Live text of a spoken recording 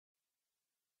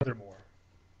Furthermore,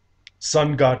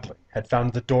 Sun Godling had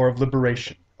found the door of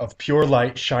liberation, of pure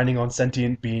light shining on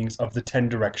sentient beings of the 10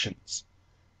 directions,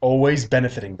 always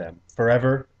benefiting them,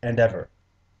 forever and ever.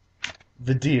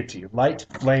 The deity, Light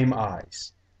Flame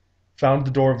Eyes, found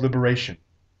the door of liberation,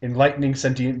 enlightening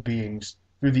sentient beings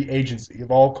through the agency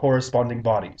of all corresponding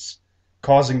bodies,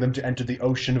 causing them to enter the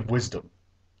ocean of wisdom.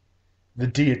 The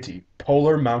deity,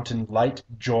 Polar Mountain Light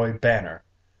Joy Banner,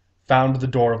 found the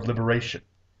door of liberation,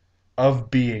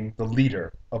 of being the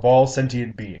leader of all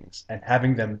sentient beings and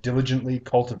having them diligently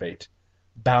cultivate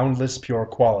boundless pure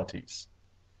qualities.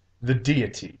 The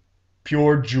deity,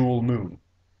 Pure Jewel Moon,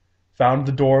 found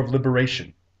the door of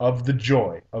liberation, of the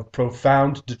joy of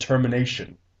profound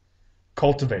determination,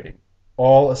 cultivating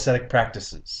all ascetic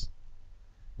practices.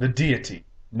 The deity,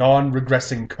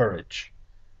 non-regressing courage,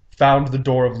 found the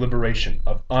door of liberation,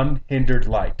 of unhindered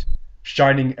light,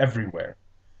 shining everywhere,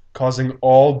 causing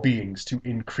all beings to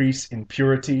increase in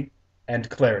purity and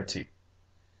clarity.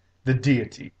 The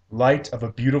deity, light of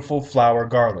a beautiful flower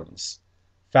garlands,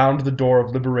 found the door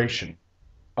of liberation,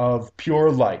 of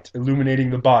pure light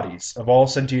illuminating the bodies of all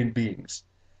sentient beings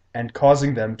and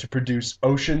causing them to produce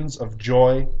oceans of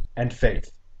joy and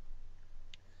faith.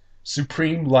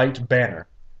 Supreme Light Banner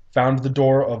found the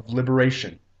door of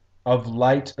liberation, of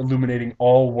light illuminating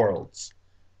all worlds,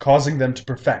 causing them to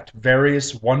perfect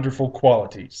various wonderful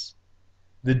qualities.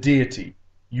 The deity,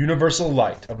 Universal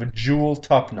Light of a jewel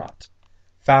topknot,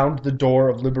 found the door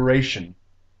of liberation,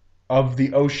 of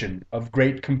the ocean of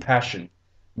great compassion,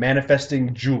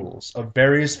 manifesting jewels of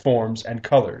various forms and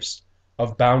colors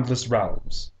of boundless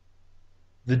realms.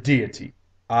 The deity,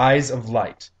 Eyes of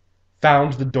Light,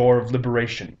 found the door of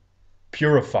liberation,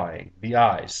 purifying the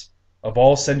eyes of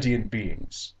all sentient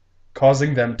beings,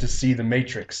 causing them to see the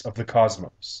matrix of the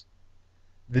cosmos.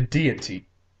 The deity,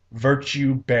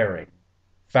 Virtue Bearing,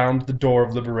 found the door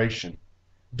of liberation,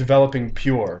 developing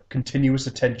pure, continuous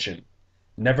attention,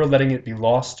 never letting it be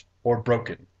lost or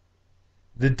broken.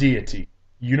 The deity,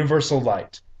 Universal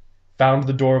Light, found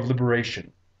the door of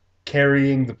liberation,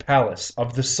 carrying the palace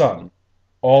of the sun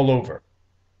all over,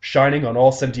 shining on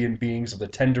all sentient beings of the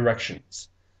 10 directions,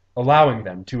 allowing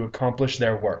them to accomplish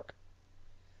their work.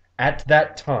 At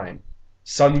that time,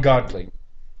 Sun Godling,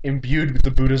 imbued with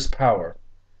the Buddha's power,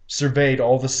 surveyed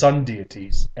all the sun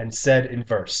deities and said in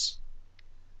verse,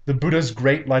 "The Buddha's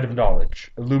great light of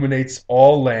knowledge illuminates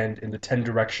all land in the 10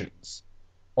 directions.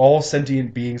 All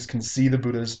sentient beings can see the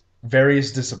Buddha's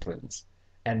various disciplines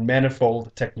and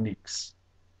manifold techniques.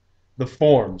 The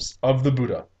forms of the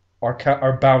Buddha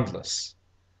are boundless,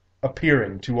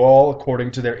 appearing to all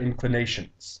according to their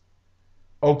inclinations,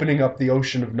 opening up the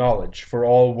ocean of knowledge for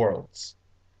all worlds.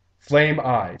 Flame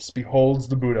Eyes beholds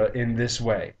the Buddha in this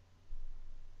way.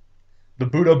 The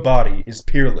Buddha body is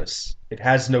peerless, it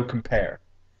has no compare.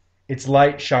 Its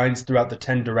light shines throughout the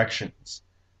 10 directions,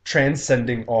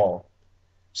 transcending all.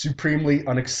 Supremely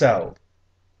unexcelled,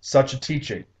 such a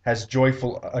teaching has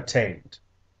joyful attained.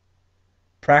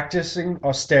 Practicing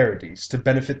austerities to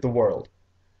benefit the world,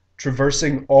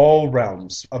 traversing all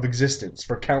realms of existence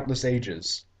for countless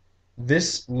ages,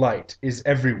 this light is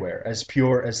everywhere as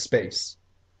pure as space.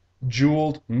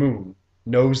 Jeweled Moon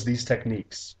knows these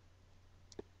techniques.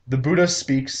 The Buddha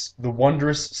speaks the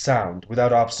wondrous sound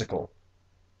without obstacle.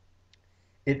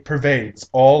 It pervades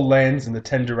all lands in the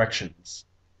 10 directions,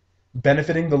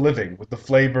 benefiting the living with the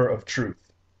flavor of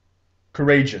truth.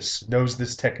 Courageous knows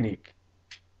this technique.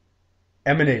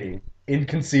 Emanating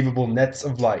inconceivable nets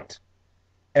of light,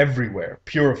 everywhere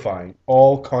purifying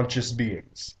all conscious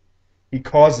beings, he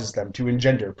causes them to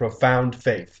engender profound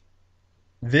faith.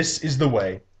 This is the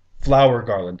way Flower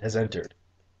Garland has entered.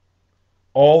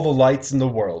 All the lights in the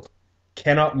world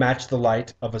cannot match the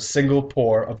light of a single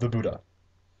pore of the Buddha.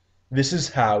 This is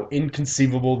how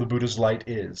inconceivable the Buddha's light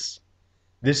is.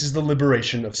 This is the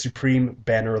liberation of Supreme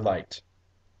Banner Light.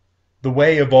 The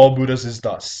way of all Buddhas is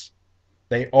thus.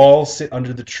 They all sit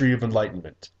under the tree of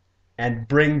enlightenment, and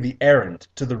bring the errant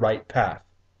to the right path.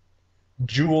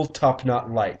 Jewel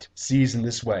Topknot Light sees in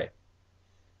this way.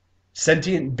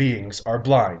 Sentient beings are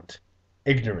blind,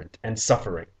 ignorant, and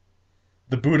suffering.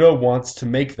 The Buddha wants to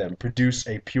make them produce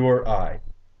a pure eye,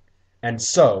 and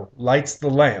so lights the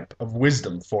lamp of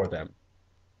wisdom for them.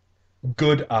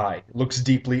 Good Eye looks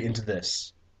deeply into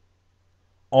this.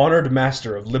 Honored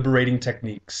master of liberating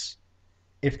techniques,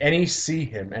 if any see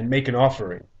him and make an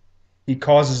offering, he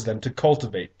causes them to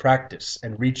cultivate, practice,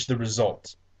 and reach the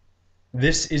result.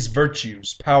 This is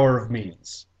virtue's power of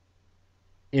means.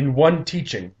 In one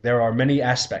teaching there are many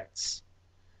aspects.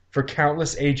 For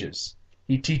countless ages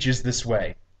he teaches this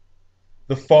way.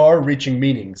 The far-reaching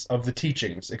meanings of the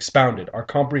teachings expounded are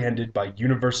comprehended by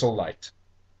universal light.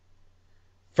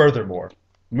 Furthermore,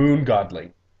 Moon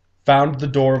Godling found the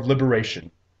door of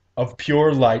liberation, of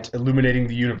pure light illuminating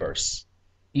the universe,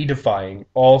 edifying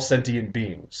all sentient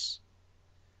beings.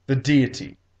 The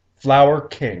deity, Flower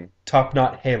King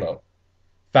Topknot Halo,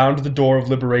 found the door of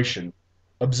liberation,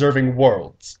 observing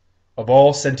worlds of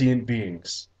all sentient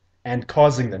beings, and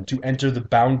causing them to enter the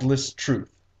boundless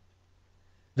truth.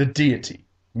 The deity,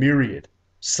 Myriad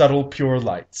Subtle Pure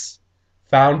Lights,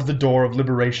 found the door of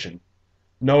liberation,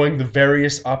 knowing the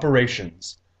various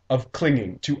operations of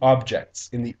clinging to objects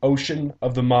in the ocean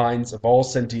of the minds of all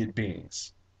sentient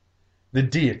beings. The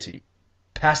deity,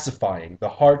 pacifying the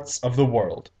hearts of the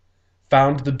world,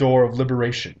 found the door of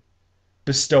liberation,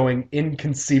 bestowing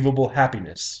inconceivable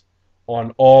happiness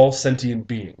on all sentient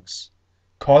beings,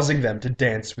 causing them to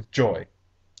dance with joy.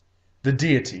 The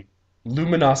deity,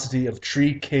 luminosity of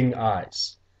Tree King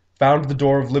Eyes, found the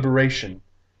door of liberation,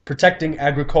 protecting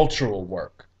agricultural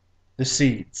work, the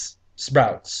seeds,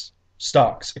 sprouts,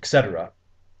 stalks, etc.,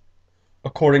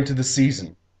 according to the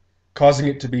season, causing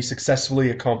it to be successfully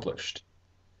accomplished.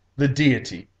 The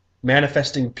deity,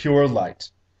 manifesting pure light,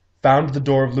 found the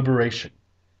door of liberation,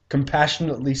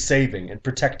 compassionately saving and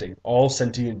protecting all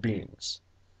sentient beings,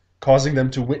 causing them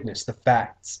to witness the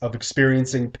facts of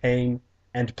experiencing pain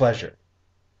and pleasure.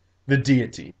 The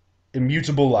deity,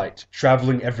 immutable light,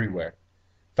 traveling everywhere,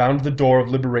 found the door of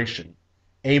liberation,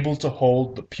 able to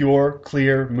hold the pure,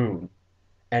 clear moon,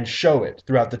 and show it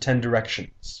throughout the 10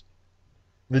 directions.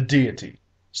 The deity,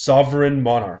 sovereign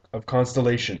monarch of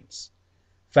constellations,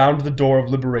 found the door of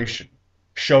liberation,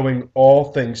 showing all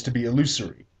things to be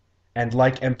illusory and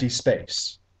like empty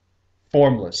space,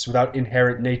 formless without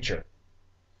inherent nature.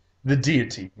 The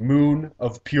deity, moon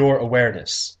of pure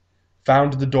awareness,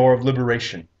 found the door of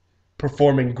liberation,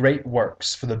 performing great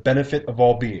works for the benefit of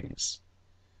all beings.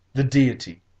 The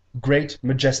deity, great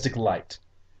majestic light,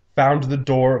 found the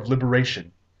door of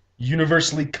liberation,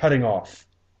 universally cutting off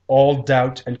all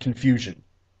doubt and confusion.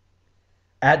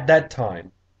 At that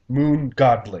time, Moon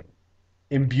Godling,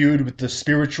 imbued with the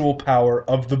spiritual power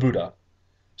of the Buddha,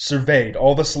 surveyed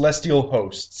all the celestial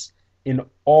hosts in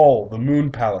all the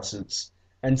moon palaces,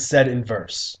 and said in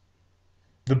verse,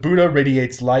 "The Buddha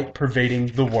radiates light pervading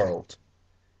the world,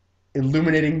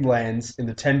 illuminating lands in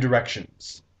the 10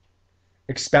 directions,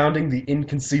 expounding the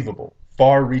inconceivable,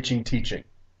 far-reaching teaching,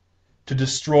 to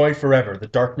destroy forever the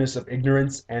darkness of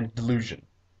ignorance and delusion.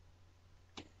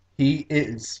 He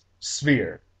is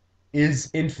sphere,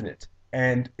 is infinite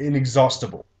and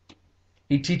inexhaustible.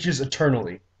 He teaches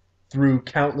eternally through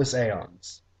countless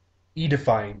aeons,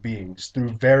 edifying beings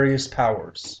through various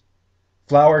powers.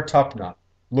 Flower Topknot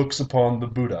looks upon the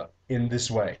Buddha in this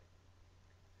way.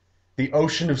 The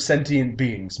ocean of sentient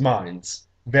beings' minds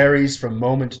varies from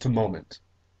moment to moment.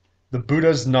 The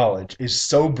Buddha's knowledge is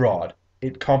so broad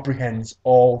it comprehends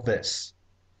all this,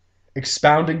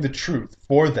 expounding the truth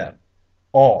for them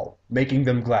all, making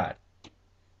them glad.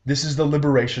 This is the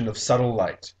liberation of subtle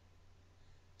light.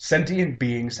 Sentient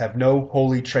beings have no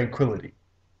holy tranquility.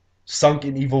 Sunk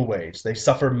in evil ways, they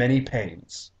suffer many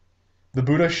pains. The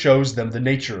Buddha shows them the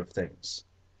nature of things.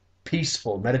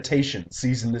 Peaceful meditation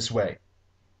sees in this way.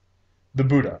 The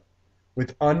Buddha,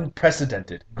 with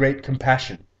unprecedented great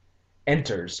compassion,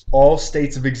 enters all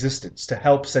states of existence to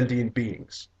help sentient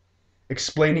beings,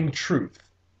 explaining truth,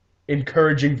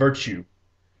 encouraging virtue,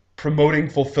 promoting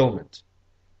fulfillment.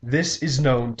 This is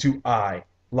known to I,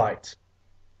 light.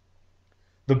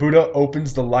 The Buddha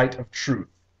opens the light of truth,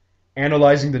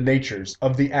 analyzing the natures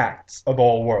of the acts of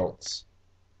all worlds,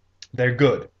 their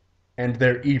good and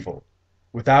their evil,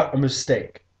 without a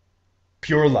mistake.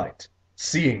 Pure light,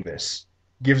 seeing this,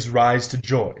 gives rise to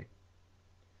joy.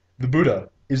 The Buddha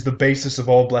is the basis of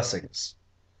all blessings.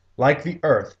 Like the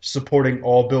earth supporting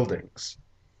all buildings,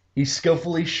 he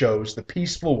skillfully shows the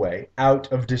peaceful way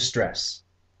out of distress.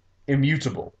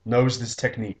 Immutable knows this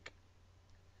technique.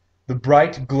 The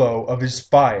bright glow of his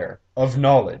fire of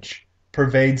knowledge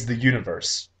pervades the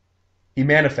universe. He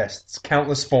manifests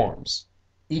countless forms,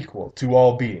 equal to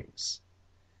all beings,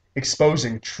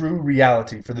 exposing true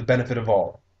reality for the benefit of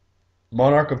all.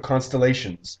 Monarch of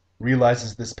constellations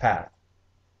realizes this path.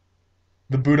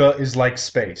 The Buddha is like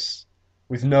space,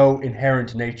 with no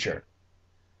inherent nature,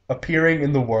 appearing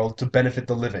in the world to benefit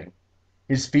the living.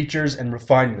 His features and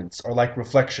refinements are like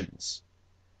reflections.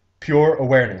 Pure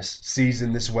awareness sees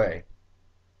in this way.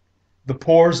 The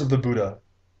pores of the Buddha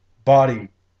body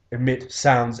emit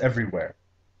sounds everywhere.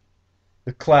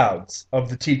 The clouds of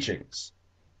the teachings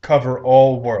cover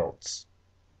all worlds.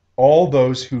 All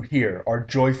those who hear are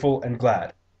joyful and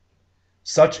glad.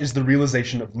 Such is the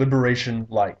realization of liberation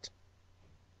light.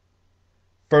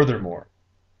 Furthermore,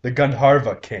 the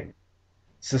Gandharva king,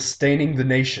 sustaining the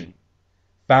nation,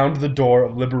 found the door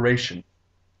of liberation,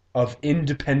 of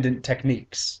independent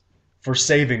techniques for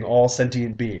saving all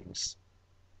sentient beings.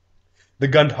 The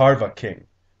Gandharva king,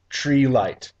 tree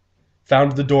light,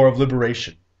 found the door of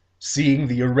liberation, seeing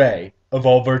the array of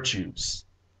all virtues.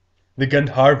 The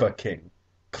Gandharva king,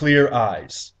 clear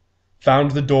eyes,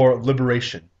 found the door of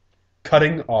liberation,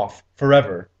 cutting off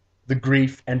forever the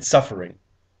grief and suffering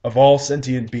of all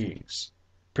sentient beings,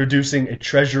 producing a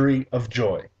treasury of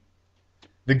joy.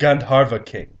 The Gandharva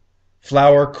king,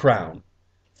 flower crown,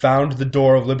 found the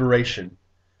door of liberation,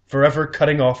 forever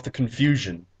cutting off the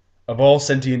confusion of all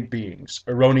sentient beings'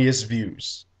 erroneous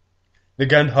views. The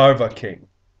Gandharva king,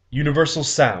 universal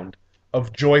sound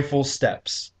of joyful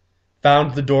steps,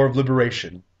 found the door of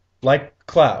liberation, like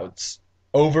clouds,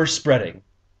 overspreading,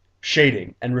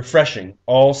 shading, and refreshing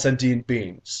all sentient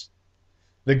beings.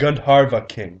 The Gandharva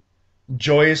king,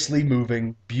 joyously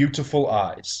moving, beautiful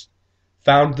eyes,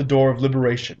 found the door of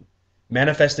liberation,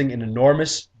 manifesting an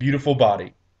enormous, beautiful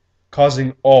body,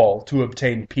 causing all to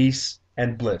obtain peace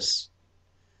and bliss.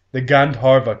 The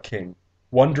Gandharva king,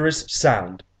 wondrous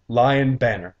sound, lion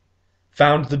banner,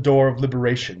 found the door of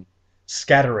liberation,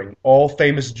 scattering all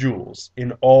famous jewels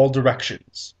in all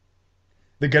directions.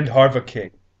 The Gandharva king,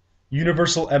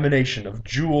 universal emanation of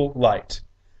jewel light,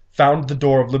 found the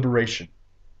door of liberation,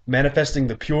 manifesting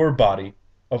the pure body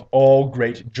of all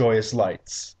great joyous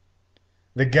lights.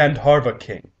 The Gandharva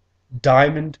king,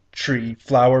 diamond tree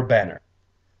flower banner,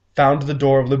 found the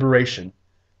door of liberation,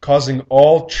 causing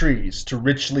all trees to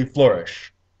richly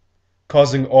flourish,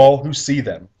 causing all who see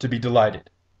them to be delighted.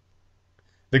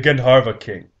 The Gandharva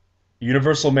king,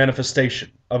 universal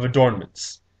manifestation of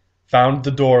adornments, found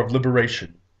the door of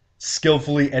liberation,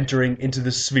 skillfully entering into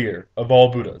the sphere of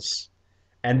all Buddhas,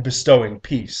 and bestowing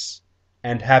peace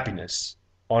and happiness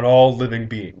on all living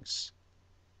beings.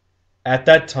 At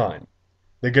that time,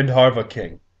 the Gandharva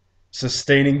king,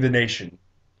 sustaining the nation,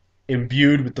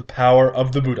 imbued with the power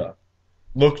of the Buddha,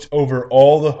 looked over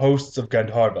all the hosts of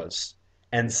Gandharvas,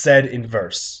 and said in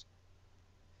verse,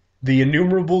 "The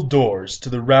innumerable doors to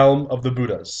the realm of the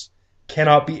Buddhas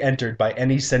cannot be entered by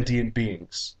any sentient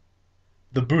beings.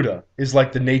 The Buddha is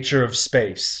like the nature of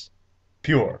space,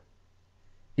 pure.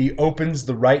 He opens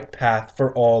the right path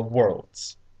for all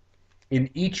worlds.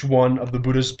 In each one of the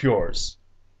Buddha's pures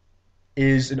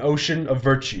is an ocean of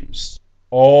virtues,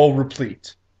 all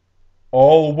replete.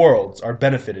 All worlds are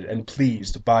benefited and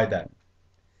pleased by them.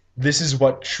 This is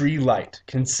what tree light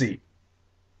can see.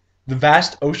 The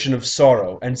vast ocean of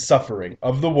sorrow and suffering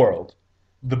of the world,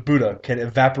 the Buddha can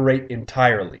evaporate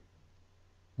entirely.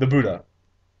 The Buddha,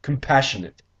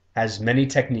 compassionate, has many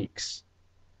techniques.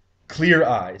 Clear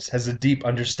eyes has a deep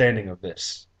understanding of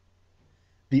this.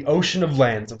 The ocean of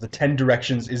lands of the 10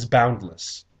 directions is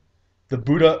boundless. The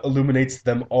Buddha illuminates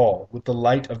them all with the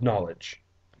light of knowledge,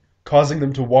 causing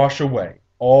them to wash away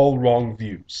all wrong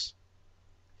views.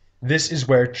 This is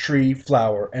where tree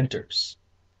flower enters.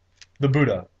 The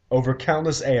Buddha, over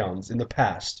countless aeons in the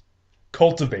past,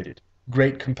 cultivated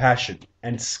great compassion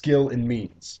and skill in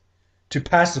means to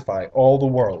pacify all the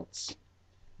worlds.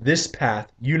 This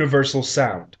path universal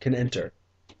sound can enter.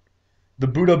 The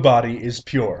Buddha body is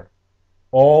pure.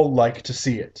 All like to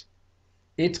see it.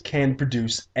 It can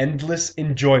produce endless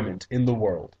enjoyment in the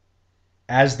world,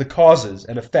 as the causes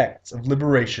and effects of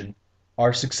liberation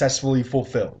are successfully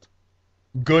fulfilled.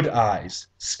 Good eyes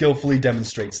skillfully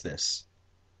demonstrates this.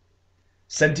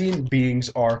 Sentient beings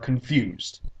are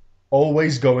confused,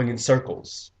 always going in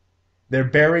circles. Their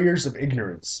barriers of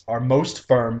ignorance are most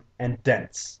firm and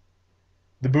dense.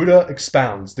 The Buddha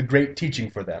expounds the great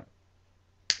teaching for them.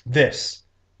 This,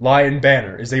 lion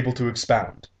banner is able to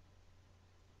expound.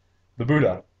 The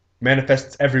Buddha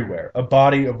manifests everywhere a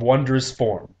body of wondrous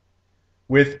form,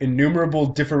 with innumerable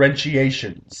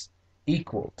differentiations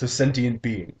equal to sentient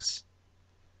beings,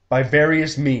 by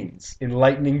various means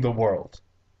enlightening the world.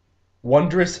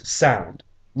 Wondrous sound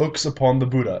looks upon the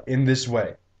Buddha in this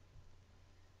way.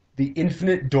 The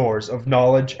infinite doors of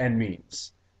knowledge and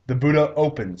means the Buddha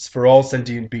opens for all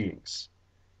sentient beings,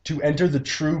 to enter the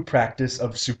true practice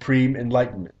of supreme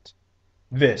enlightenment.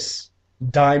 This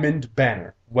diamond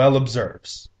banner well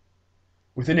observes.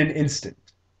 Within an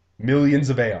instant, millions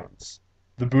of aeons,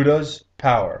 the Buddha's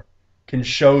power can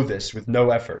show this with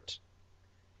no effort,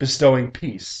 bestowing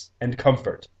peace and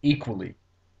comfort equally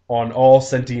on all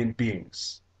sentient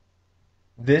beings.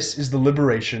 This is the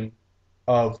liberation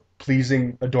of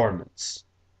pleasing adornments.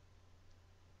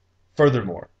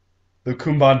 Furthermore, the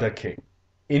Kumbhanda king,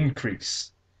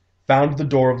 increase, found the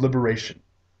door of liberation,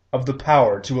 of the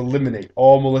power to eliminate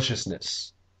all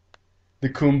maliciousness. The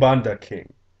Kumbhanda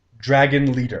king,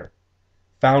 dragon leader,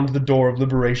 found the door of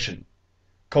liberation,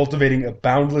 cultivating a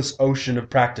boundless ocean of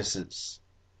practices.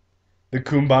 The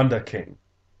Kumbhanda king,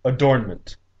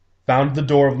 adornment, found the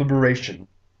door of liberation,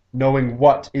 knowing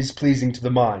what is pleasing to the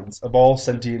minds of all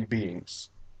sentient beings.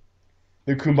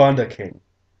 The Kumbhanda king,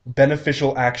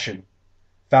 beneficial action,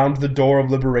 found the door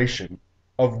of liberation,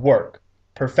 of work,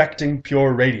 perfecting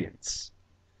pure radiance.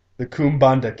 The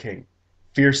Kumbhanda king,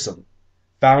 fearsome,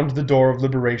 found the door of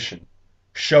liberation,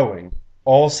 showing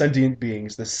all sentient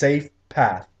beings the safe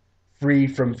path free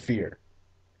from fear.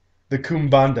 The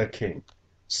Kumbhanda king,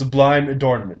 sublime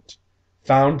adornment,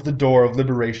 found the door of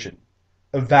liberation,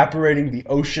 evaporating the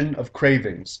ocean of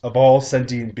cravings of all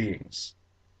sentient beings.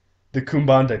 The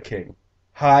Kumbhanda king,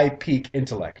 high peak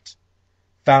intellect,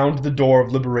 found the door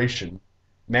of liberation,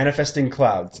 manifesting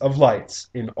clouds of lights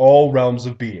in all realms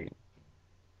of being.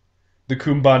 The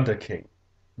Kumbhanda king,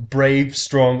 brave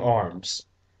strong arms,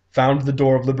 found the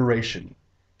door of liberation,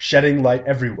 shedding light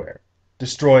everywhere,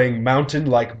 destroying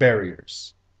mountain-like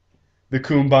barriers. The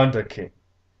Kumbhanda king,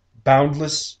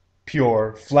 boundless,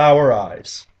 pure, flower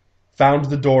eyes, found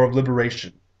the door of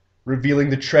liberation, revealing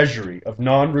the treasury of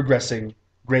non-regressing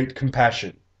great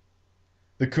compassion.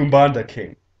 The Kumbhanda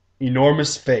king,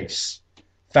 enormous face,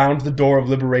 found the door of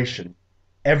liberation,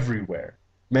 everywhere,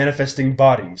 manifesting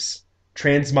bodies,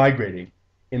 transmigrating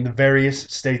in the various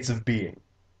states of being.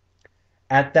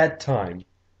 At that time,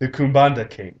 the Kumbhanda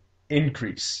king,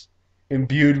 increase,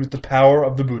 imbued with the power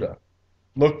of the Buddha,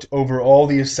 looked over all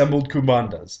the assembled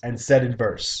Kumbhandas and said in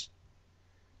verse,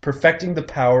 perfecting the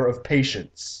power of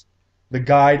patience, the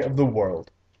guide of the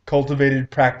world,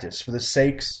 cultivated practice for the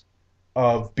sakes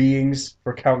of beings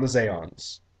for countless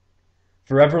aeons,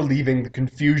 forever leaving the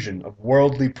confusion of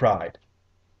worldly pride.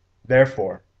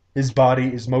 Therefore, his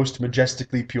body is most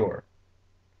majestically pure.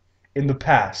 In the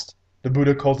past, the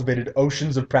Buddha cultivated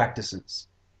oceans of practices,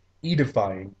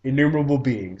 edifying innumerable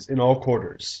beings in all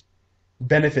quarters,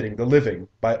 benefiting the living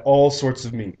by all sorts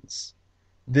of means.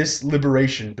 This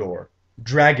liberation door,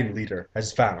 Dragon Leader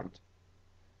has found.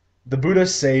 The Buddha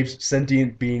saves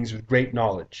sentient beings with great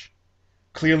knowledge,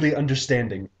 clearly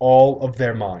understanding all of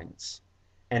their minds,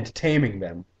 and taming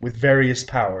them with various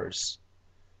powers.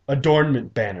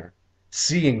 Adornment banner,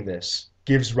 seeing this,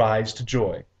 gives rise to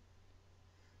joy.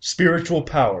 Spiritual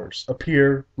powers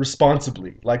appear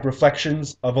responsibly like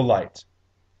reflections of a light.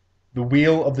 The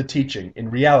wheel of the teaching,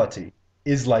 in reality,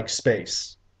 is like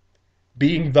space,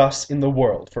 being thus in the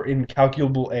world for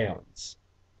incalculable aeons.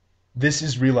 This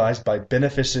is realized by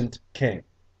beneficent king.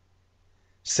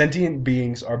 Sentient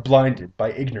beings are blinded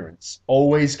by ignorance,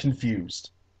 always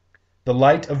confused. The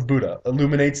light of Buddha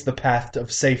illuminates the path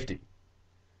of safety,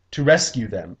 to rescue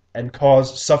them and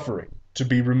cause suffering to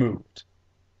be removed.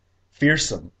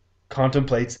 Fearsome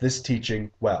contemplates this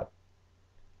teaching well.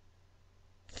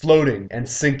 Floating and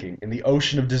sinking in the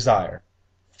ocean of desire,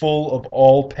 full of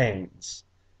all pains,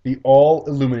 the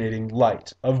all-illuminating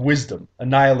light of wisdom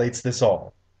annihilates this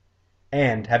all,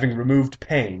 and having removed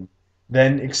pain,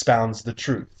 then expounds the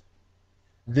truth.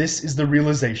 This is the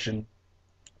realization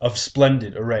of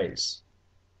splendid arrays.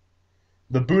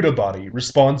 The Buddha body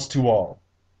responds to all.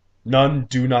 None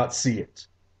do not see it.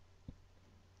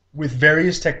 With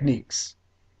various techniques,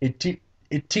 it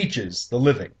teaches the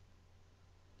living.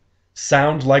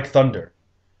 Sound like thunder,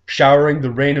 showering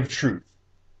the rain of truth,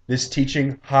 this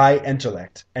teaching high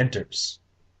intellect enters.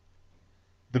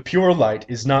 The pure light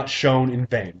is not shown in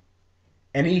vain.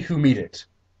 Any who meet it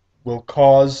will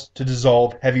cause to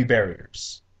dissolve heavy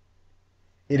barriers.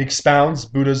 It expounds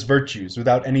Buddha's virtues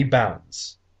without any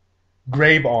bounds.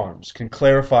 Grave arms can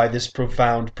clarify this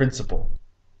profound principle.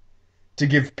 To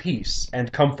give peace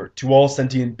and comfort to all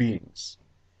sentient beings,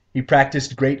 he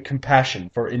practiced great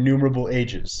compassion for innumerable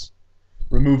ages,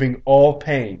 removing all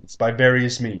pains by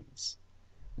various means.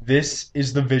 This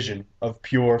is the vision of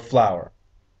pure flower.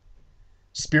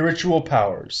 Spiritual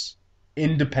powers,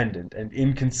 independent and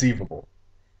inconceivable,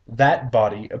 that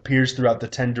body appears throughout the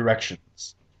 10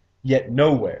 directions, yet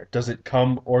nowhere does it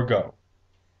come or go.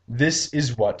 This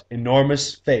is what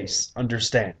enormous face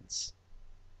understands.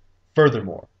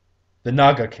 Furthermore, the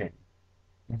Naga king,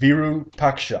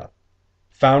 Virupaksha,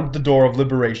 found the door of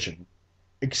liberation,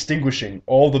 extinguishing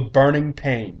all the burning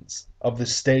pains of the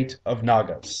state of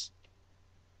Nagas.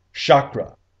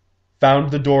 Shakra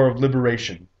found the door of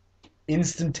liberation,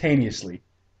 instantaneously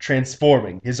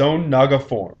transforming his own Naga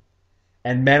form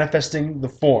and manifesting the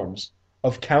forms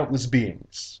of countless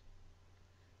beings.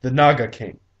 The Naga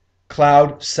king,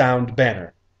 Cloud Sound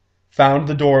Banner, found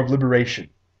the door of liberation,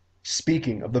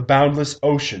 speaking of the boundless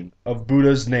ocean of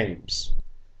Buddha's names,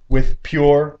 with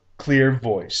pure, clear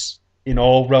voice in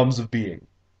all realms of being.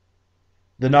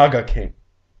 The Naga king,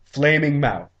 Flaming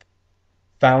Mouth,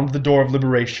 found the door of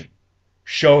liberation,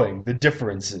 showing the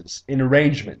differences in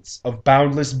arrangements of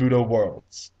boundless Buddha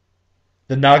worlds.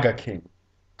 The Naga King,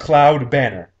 Cloud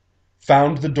Banner,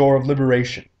 found the door of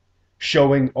liberation,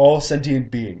 showing all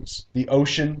sentient beings the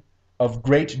ocean of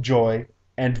great joy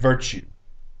and virtue.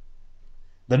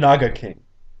 The Naga King,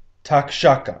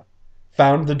 Takshaka,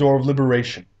 found the door of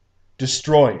liberation,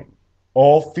 destroying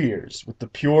all fears with the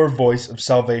pure voice of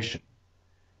salvation.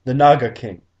 The Naga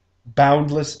King,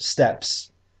 Boundless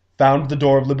Steps, found the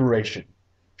door of liberation,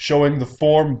 showing the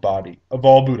form body of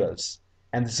all Buddhas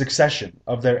and the succession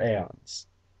of their aeons.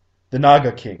 The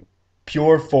Naga King,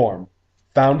 Pure Form,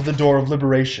 found the door of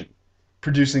liberation,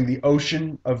 producing the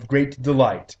ocean of great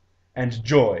delight and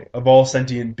joy of all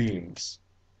sentient beings.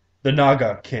 The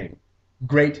Naga King,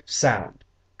 Great Sound,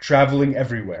 traveling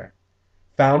everywhere,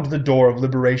 found the door of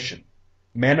liberation,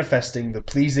 manifesting the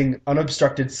pleasing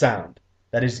unobstructed sound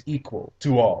that is equal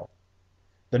to all.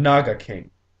 The Naga King,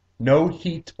 No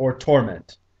Heat or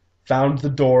Torment, found the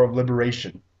door of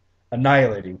liberation,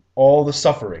 annihilating all the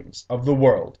sufferings of the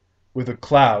world with a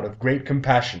cloud of great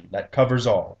compassion that covers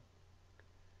all.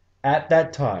 At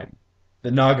that time,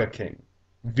 the Naga King,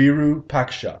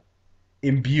 Virupaksha,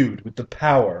 imbued with the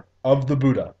power of the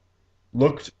Buddha,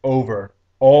 looked over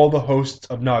all the hosts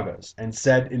of Nagas and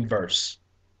said in verse,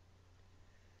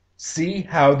 "See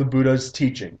how the Buddha's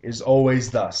teaching is always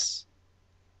thus.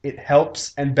 It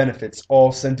helps and benefits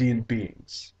all sentient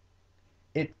beings.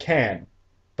 It can,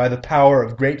 by the power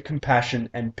of great compassion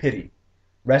and pity,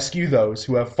 rescue those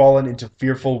who have fallen into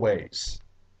fearful ways.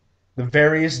 The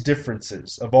various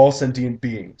differences of all sentient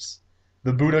beings,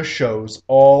 the Buddha shows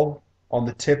all on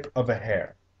the tip of a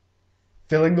hair,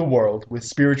 filling the world with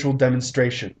spiritual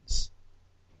demonstrations.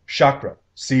 Chakra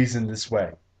sees in this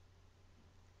way.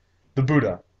 The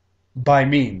Buddha, by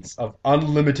means of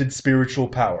unlimited spiritual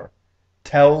power,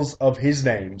 tells of his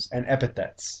names and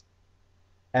epithets.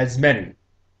 As many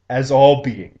as all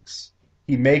beings,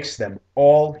 he makes them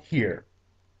all hear,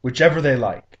 whichever they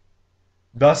like.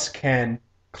 Thus can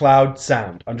Cloud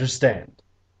Sound understand.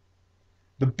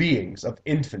 The beings of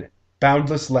infinite,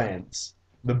 boundless lands,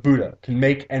 the Buddha can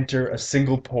make enter a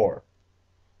single pore.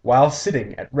 While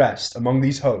sitting at rest among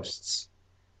these hosts,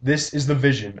 this is the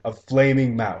vision of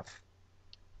Flaming Mouth.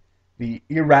 The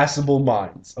irascible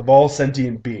minds of all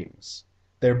sentient beings,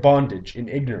 their bondage in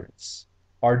ignorance,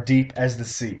 are deep as the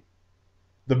sea.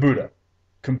 The Buddha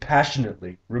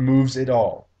compassionately removes it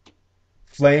all.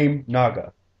 Flame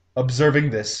Naga, observing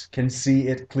this, can see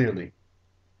it clearly.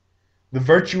 The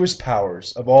virtuous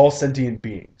powers of all sentient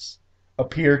beings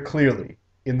appear clearly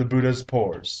in the Buddha's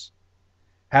pores.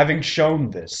 Having shown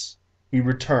this, he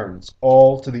returns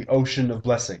all to the ocean of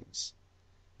blessings.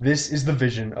 This is the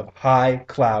vision of High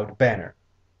Cloud Banner.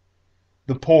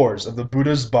 The pores of the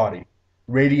Buddha's body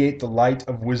radiate the light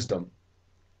of wisdom.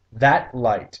 That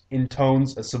light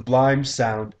intones a sublime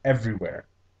sound everywhere.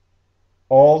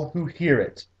 All who hear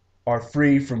it are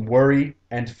free from worry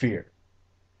and fear.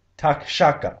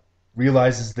 Takshaka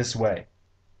realizes this way.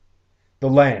 The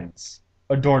lands,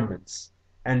 adornments,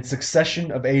 and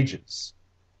succession of ages,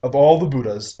 of all the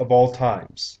Buddhas of all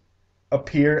times,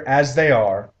 appear as they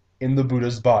are in the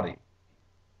Buddha's body.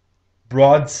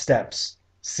 Broad Steps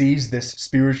sees this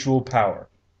spiritual power.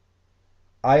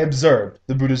 I observed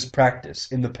the Buddha's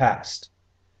practice in the past,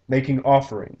 making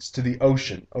offerings to the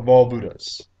ocean of all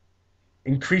Buddhas,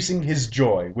 increasing his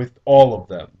joy with all of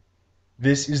them.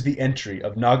 This is the entry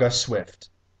of Naga Swift.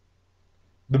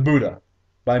 The Buddha,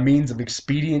 by means of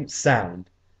expedient sound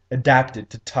adapted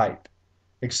to type,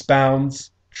 expounds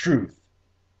truth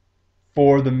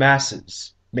for the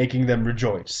masses, making them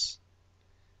rejoice.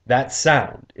 That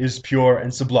sound is pure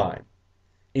and sublime,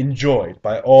 enjoyed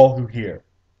by all who hear.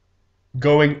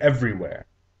 Going everywhere,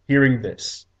 hearing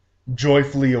this,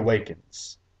 joyfully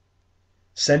awakens.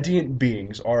 Sentient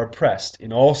beings are oppressed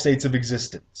in all states of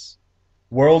existence,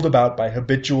 whirled about by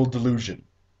habitual delusion.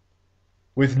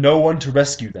 With no one to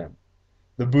rescue them,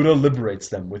 the Buddha liberates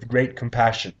them with great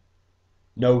compassion.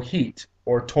 No heat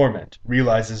or torment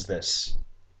realizes this.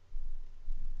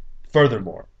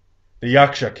 Furthermore, the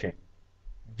Yaksha king,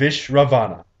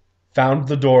 Vishravana, found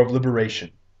the door of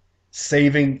liberation,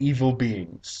 saving evil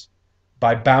beings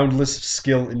by boundless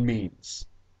skill and means.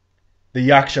 The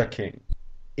Yaksha king,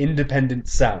 Independent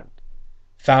Sound,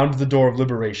 found the door of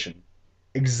liberation,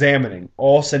 examining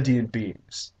all sentient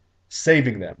beings,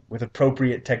 saving them with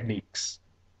appropriate techniques.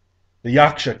 The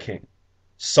Yaksha king,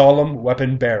 Solemn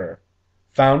Weapon Bearer,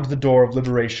 found the door of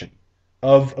liberation,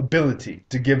 of ability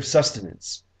to give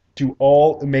sustenance to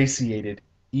all emaciated,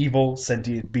 evil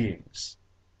sentient beings.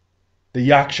 The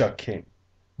Yaksha king,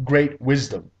 Great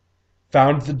Wisdom,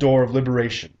 found the door of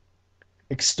liberation,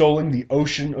 extolling the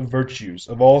ocean of virtues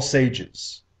of all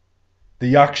sages.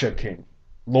 The Yaksha king,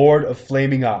 lord of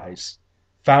flaming eyes,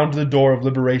 found the door of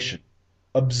liberation,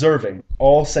 observing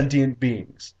all sentient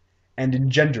beings, and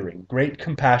engendering great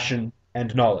compassion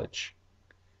and knowledge.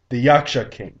 The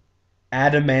Yaksha king,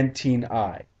 adamantine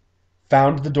eye,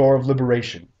 found the door of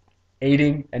liberation,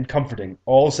 aiding and comforting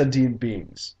all sentient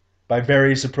beings by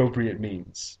various appropriate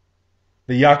means.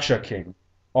 The Yaksha king,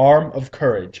 arm of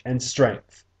courage and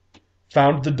strength,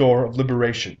 found the door of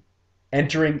liberation,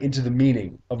 entering into the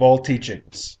meaning of all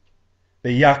teachings.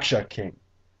 The Yaksha king,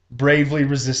 bravely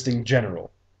resisting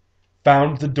general,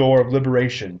 found the door of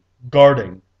liberation,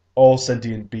 guarding all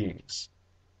sentient beings,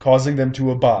 causing them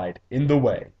to abide in the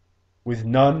way, with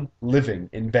none living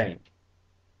in vain.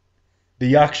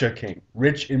 The Yaksha king,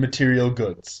 rich in material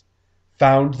goods,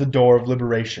 found the door of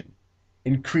liberation,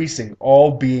 increasing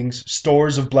all beings'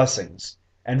 stores of blessings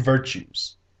and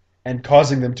virtues, and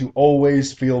causing them to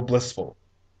always feel blissful.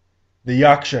 The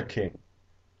Yaksha king,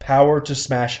 power to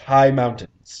smash high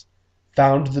mountains,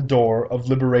 found the door of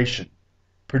liberation,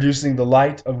 producing the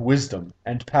light of wisdom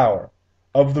and power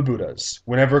of the Buddhas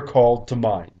whenever called to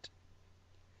mind.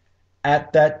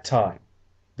 At that time,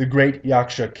 the great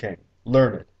Yaksha king,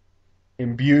 learned,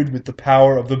 imbued with the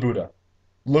power of the Buddha,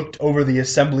 looked over the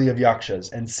assembly of Yakshas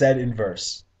and said in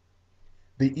verse,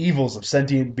 "The evils of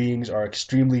sentient beings are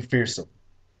extremely fearsome.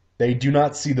 They do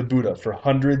not see the Buddha for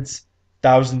hundreds,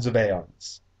 thousands of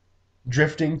aeons.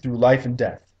 Drifting through life and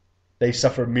death, they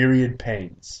suffer myriad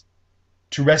pains.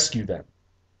 To rescue them,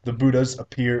 the Buddhas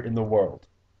appear in the world.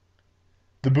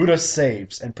 The Buddha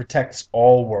saves and protects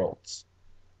all worlds,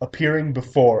 appearing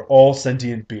before all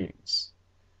sentient beings.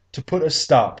 To put a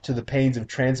stop to the pains of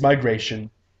transmigration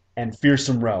and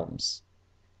fearsome realms,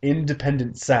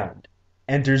 independent sound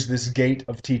enters this gate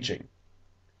of teaching.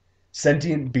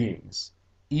 Sentient beings,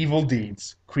 evil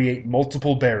deeds create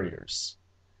multiple barriers.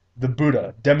 The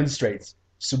Buddha demonstrates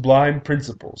sublime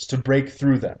principles to break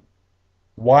through them,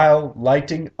 while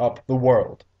lighting up the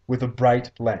world with a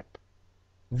bright lamp.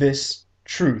 This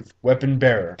truth weapon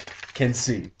bearer can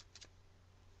see."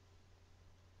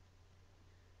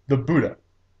 The Buddha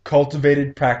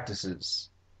cultivated practices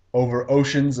over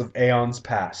oceans of aeons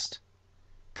past,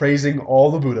 praising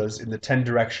all the Buddhas in the 10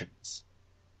 directions.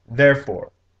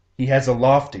 Therefore, he has a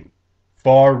lofty,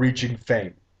 far-reaching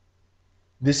fame.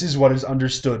 This is what is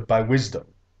understood by wisdom.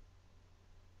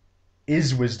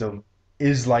 Wisdom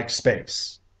is like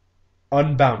space,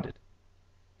 unbounded.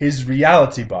 His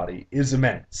reality body is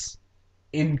immense,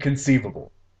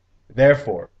 inconceivable.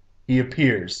 Therefore, he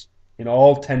appears in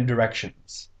all 10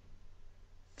 directions.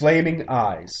 Flaming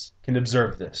eyes can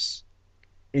observe this,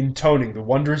 intoning the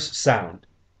wondrous sound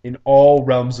in all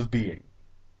realms of being.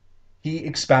 He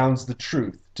expounds the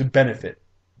truth to benefit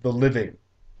the living.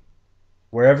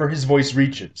 Wherever his voice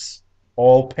reaches,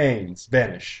 all pains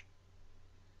vanish.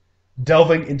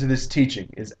 Delving into this teaching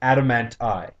is adamant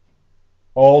eye.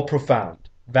 All profound,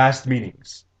 vast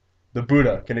meanings, the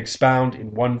Buddha can expound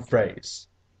in one phrase.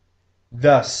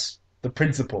 Thus, the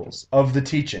principles of the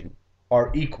teaching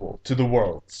are equal to the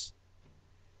worlds.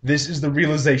 This is the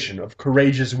realization of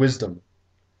courageous wisdom.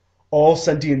 All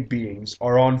sentient beings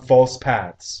are on false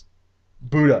paths.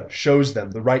 Buddha shows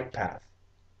them the right path,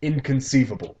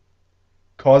 inconceivable,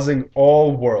 causing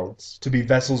all worlds to be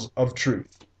vessels of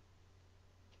truth.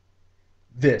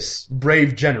 This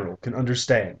brave general can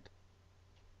understand.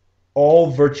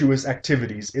 All virtuous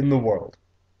activities in the world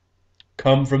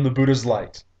come from the Buddha's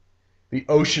light. The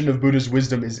ocean of Buddha's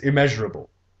wisdom is immeasurable.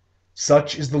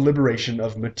 Such is the liberation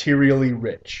of materially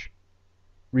rich.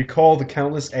 Recall the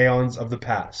countless aeons of the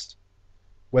past,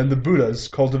 when the Buddhas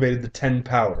cultivated the 10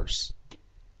 powers,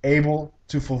 able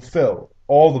to fulfill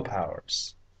all the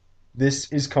powers. This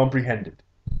is comprehended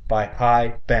by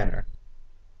High Banner.